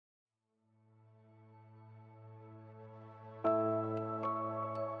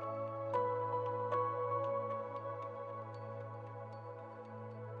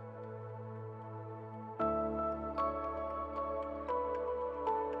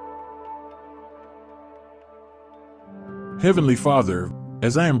Heavenly Father,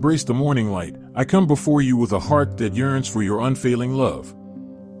 as I embrace the morning light, I come before you with a heart that yearns for your unfailing love.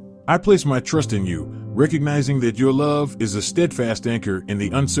 I place my trust in you, recognizing that your love is a steadfast anchor in the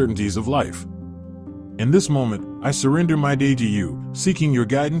uncertainties of life. In this moment, I surrender my day to you, seeking your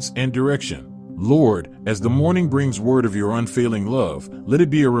guidance and direction. Lord, as the morning brings word of your unfailing love, let it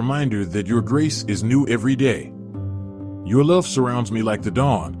be a reminder that your grace is new every day. Your love surrounds me like the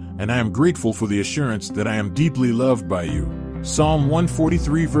dawn, and I am grateful for the assurance that I am deeply loved by you. Psalm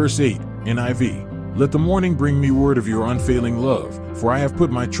 143 verse 8, NIV. Let the morning bring me word of your unfailing love, for I have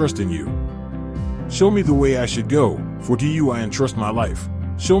put my trust in you. Show me the way I should go, for to you I entrust my life.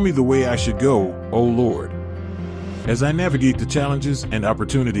 Show me the way I should go, O Lord. As I navigate the challenges and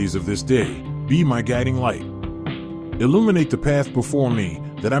opportunities of this day, be my guiding light. Illuminate the path before me,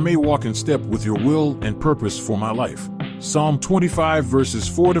 that I may walk in step with your will and purpose for my life. Psalm 25 verses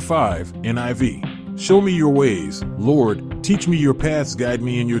 4-5, NIV. Show me your ways, Lord, teach me your paths, guide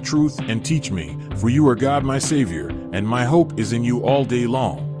me in your truth and teach me, for you are God my Savior, and my hope is in you all day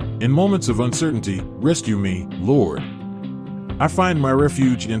long. In moments of uncertainty, rescue me, Lord. I find my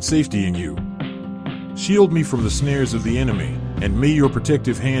refuge and safety in you. Shield me from the snares of the enemy, and may your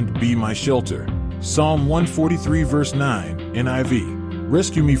protective hand be my shelter. Psalm 143 verse 9, NIV.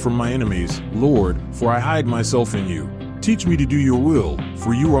 Rescue me from my enemies, Lord, for I hide myself in you. Teach me to do your will,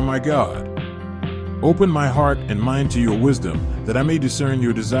 for you are my God. Open my heart and mind to your wisdom, that I may discern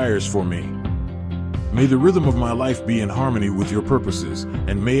your desires for me. May the rhythm of my life be in harmony with your purposes,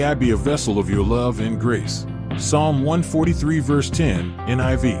 and may I be a vessel of your love and grace. Psalm 143 verse 10,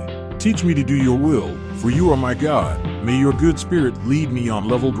 NIV. Teach me to do your will, for you are my God. May your good spirit lead me on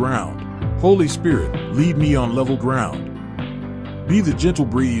level ground. Holy Spirit, lead me on level ground. Be the gentle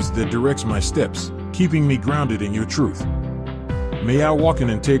breeze that directs my steps, keeping me grounded in your truth. May I walk in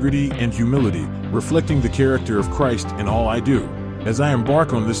integrity and humility, reflecting the character of Christ in all I do. As I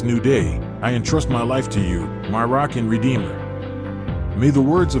embark on this new day, I entrust my life to you, my rock and redeemer. May the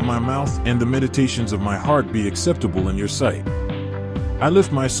words of my mouth and the meditations of my heart be acceptable in your sight. I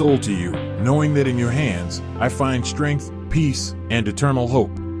lift my soul to you, knowing that in your hands I find strength, peace, and eternal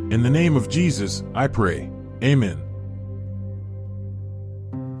hope. In the name of Jesus, I pray. Amen.